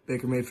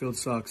 Baker Mayfield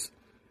sucks.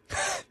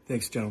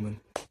 Thanks, gentlemen.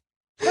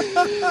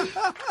 Yes,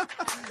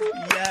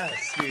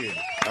 dude.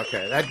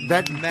 Okay,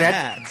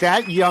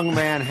 that young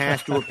man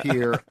has to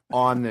appear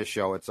on this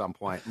show at some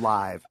point,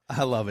 live.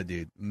 I love it,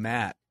 dude.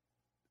 Matt.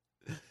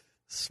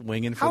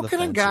 Swinging for How the can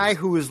fences. a guy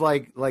who is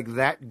like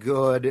that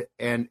good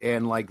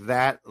and like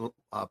that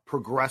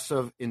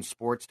progressive in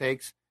sports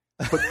takes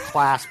put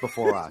class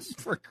before us?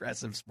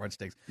 Progressive sports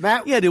takes.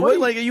 Matt, yeah, dude.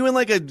 what Are you in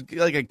like a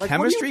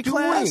chemistry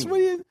class? What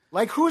are you?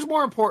 Like, who's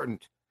more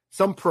important?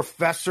 Some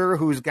professor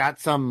who's got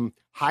some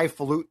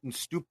highfalutin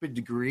stupid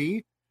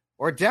degree,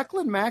 or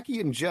Declan, Mackey,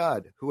 and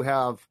Judd who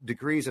have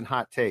degrees and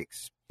hot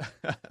takes?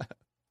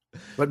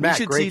 But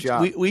Matt, great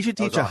job. We should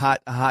teach a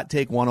hot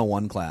take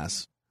 101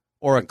 class.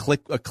 Or a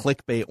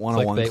clickbait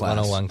 101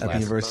 class at the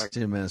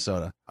University of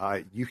Minnesota.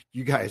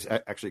 You guys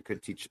actually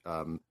could teach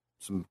some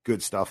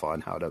good stuff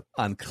on how to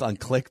on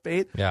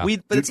clickbait. Yeah,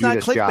 but it's not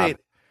clickbait.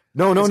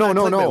 No.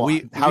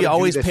 We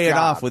always pay it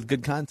off with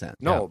good content.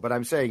 No, but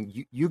I'm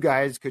saying you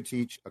guys could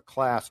teach a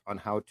class on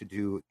how to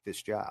do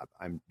this job.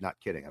 I'm not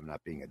kidding. I'm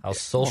not being a how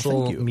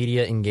social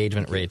media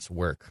engagement rates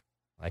work.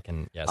 That's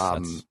how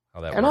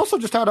that works. And also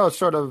just how to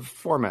sort of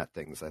format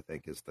things, I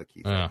think, is the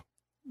key thing.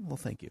 Well,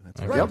 thank you.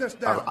 That's Write this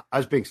down. I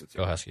was being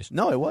sincere. Go Huskies.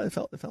 No, it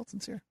felt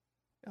sincere.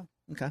 Yeah.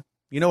 Okay.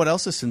 You know what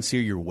else is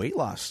sincere? Your weight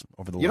loss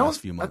over the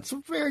last few months.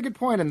 That's a very good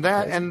point. And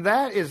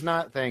that is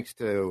not thanks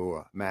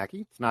to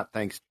Mackey. It's not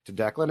thanks to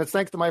Declan. It's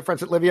thanks to my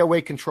friends at Livia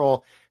Weight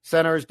Control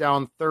Centers,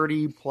 down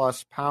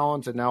 30+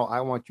 pounds. And now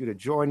I want you to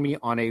join me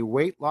on a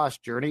weight loss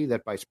journey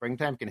that by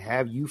springtime can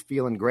have you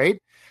feeling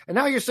great. And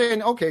now you're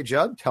saying, okay,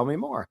 Judd, tell me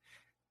more.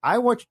 I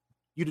want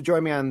you to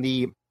join me on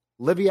the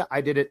Livia I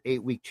Did It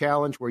 8-week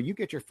challenge, where you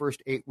get your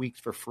first 8 weeks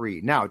for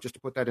free. Now, just to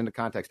put that into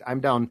context, I'm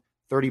down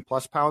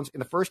 30+ pounds. In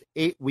the first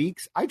 8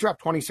 weeks, I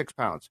dropped 26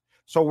 pounds.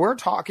 So we're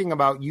talking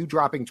about you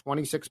dropping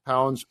 26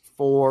 pounds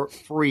for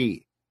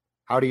free.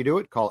 How do you do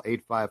it? Call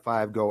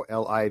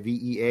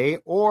 855-GO-LIVEA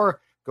or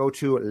go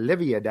to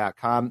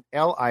livia.com,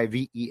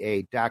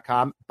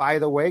 LIVEA.com. By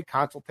the way,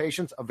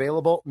 consultations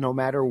available no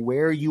matter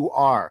where you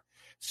are.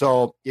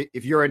 So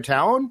if you're in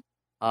town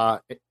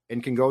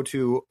and can go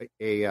to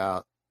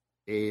a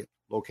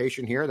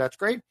location here, that's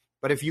great.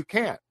 But if you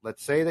can't,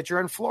 let's say that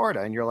you're in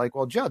Florida and you're like,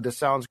 well, Judd, this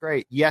sounds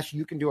great. Yes,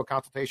 you can do a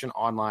consultation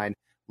online,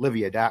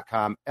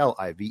 livia.com,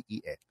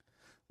 LIVEA.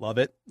 Love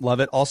it. Love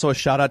it. Also, a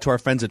shout out to our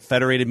friends at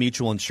Federated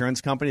Mutual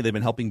Insurance Company. They've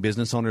been helping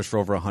business owners for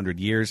over 100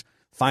 years.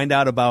 Find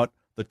out about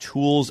the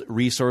tools,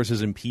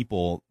 resources, and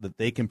people that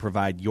they can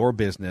provide your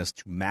business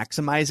to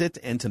maximize it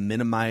and to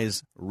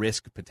minimize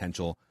risk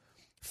potential.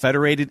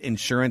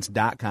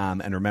 Federatedinsurance.com,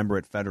 and remember,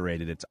 at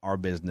Federated, it's our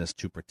business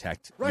to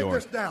protect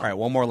yours. This down. All right,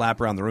 one more lap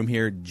around the room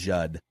here.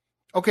 Judd.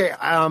 Okay,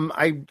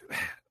 I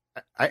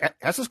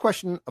asked this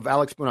question of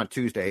Alex Boone on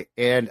Tuesday,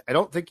 and I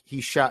don't think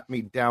he shot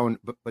me down,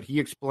 but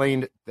he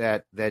explained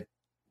that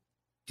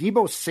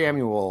Deebo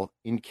Samuel,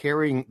 in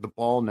carrying the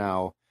ball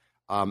now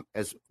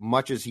as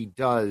much as he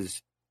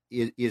does,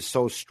 is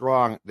so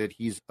strong that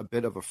he's a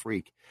bit of a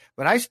freak.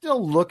 But I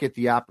still look at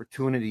the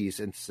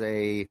opportunities and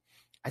say,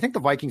 I think the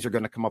Vikings are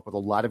going to come up with a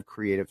lot of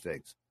creative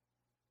things.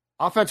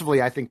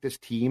 Offensively, I think this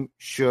team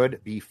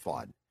should be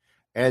fun.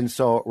 And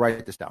so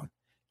write this down.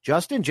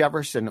 Justin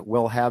Jefferson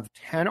will have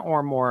 10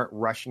 or more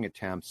rushing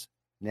attempts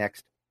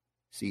next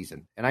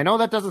season. And I know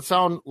that doesn't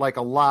sound like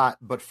a lot,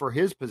 but for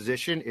his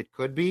position, it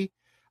could be.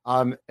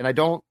 And I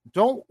don't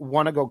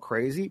want to go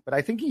crazy, but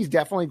I think he's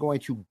definitely going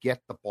to get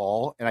the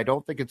ball. And I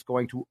don't think it's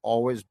going to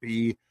always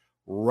be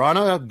run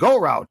a go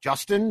route.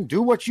 Justin,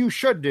 do what you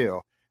should do.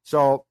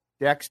 So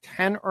Dex,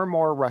 10 or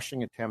more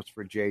rushing attempts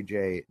for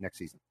JJ next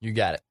season. You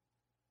got it.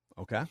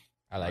 Okay.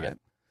 I like it.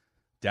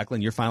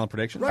 Declan, your final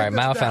prediction? All right,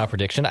 my final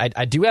prediction.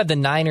 I do have the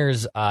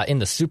Niners in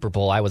the Super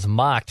Bowl. I was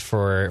mocked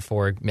for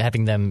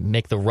having them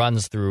make the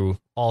runs through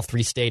all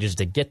 3 stages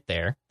to get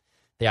there.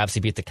 They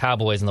obviously beat the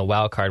Cowboys in the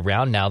wild card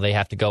round. Now they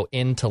have to go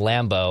into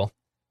Lambeau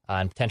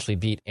and potentially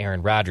beat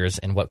Aaron Rodgers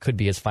in what could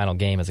be his final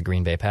game as a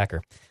Green Bay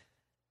Packer.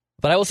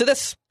 But I will say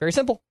this, very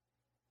simple.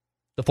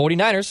 The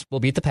 49ers will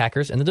beat the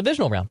Packers in the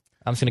divisional round.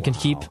 I'm just going to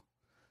keep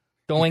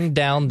going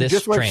down this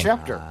just train.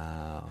 Went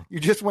Schefter. You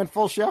just went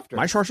full Schefter.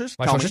 My sources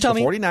tell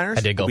me. 49ers.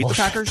 I did go beat full the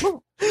Packers.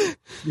 You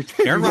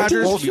Aaron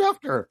Rodgers. Full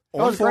Schefter.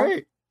 That was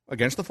great.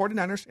 against the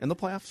 49ers in the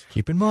playoffs.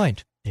 Keep in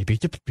mind, they beat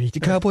the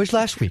Cowboys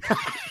last week.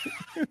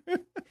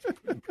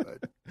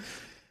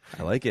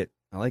 I like it.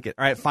 All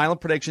right, final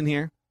prediction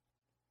here.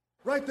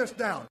 Write this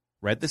down.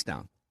 Write this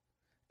down.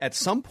 At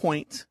some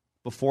point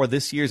before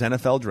this year's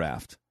NFL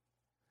draft,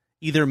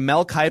 either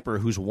Mel Kiper,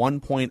 whose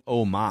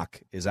 1.0 mock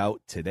is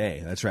out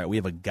today. That's right. We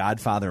have a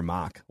Godfather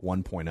mock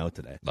 1.0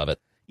 today. Love it.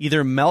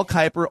 Either Mel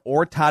Kiper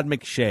or Todd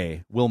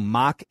McShay will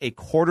mock a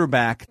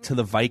quarterback to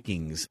the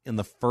Vikings in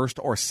the first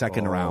or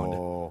second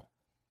round.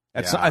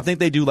 I think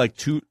they do like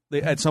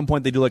at some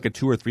point they do like a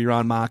 2 or 3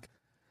 round mock.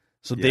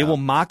 So they will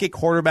mock a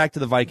quarterback to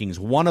the Vikings,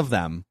 one of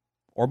them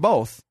or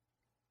both,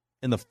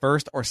 in the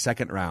first or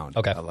second round.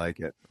 Okay. I like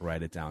it.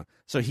 Write it down.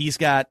 So he's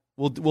got.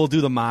 We'll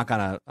do the mock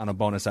on a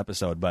bonus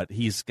episode, but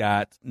he's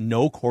got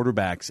no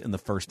quarterbacks in the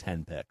first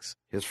 10 picks.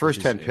 His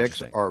first 10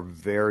 picks are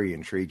very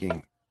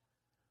intriguing.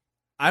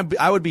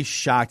 I would be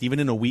shocked, even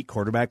in a weak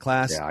quarterback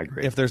class, I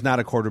agree, if there's not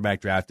a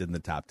quarterback drafted in the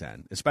top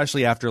 10,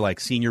 especially after like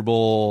Senior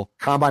Bowl,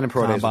 Combine and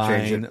Pro Days will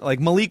change it.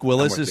 Like Malik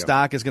Willis's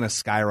stock is going to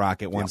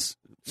skyrocket once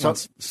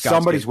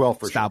somebody's well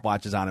for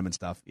stopwatches on him and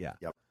stuff. Yeah.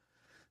 Yep.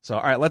 So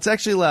all right, let's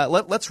actually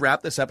let's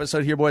wrap this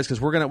episode here, boys, because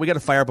we got to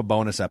fire up a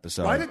bonus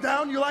episode. Write it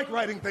down. You like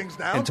writing things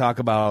down. And talk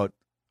about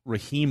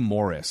Raheem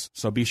Morris.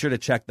 So be sure to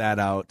check that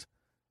out.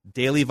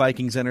 Daily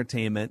Vikings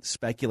entertainment,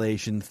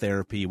 speculation,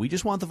 therapy. We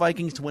just want the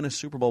Vikings to win a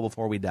Super Bowl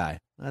before we die.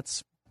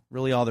 That's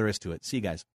really all there is to it. See you guys.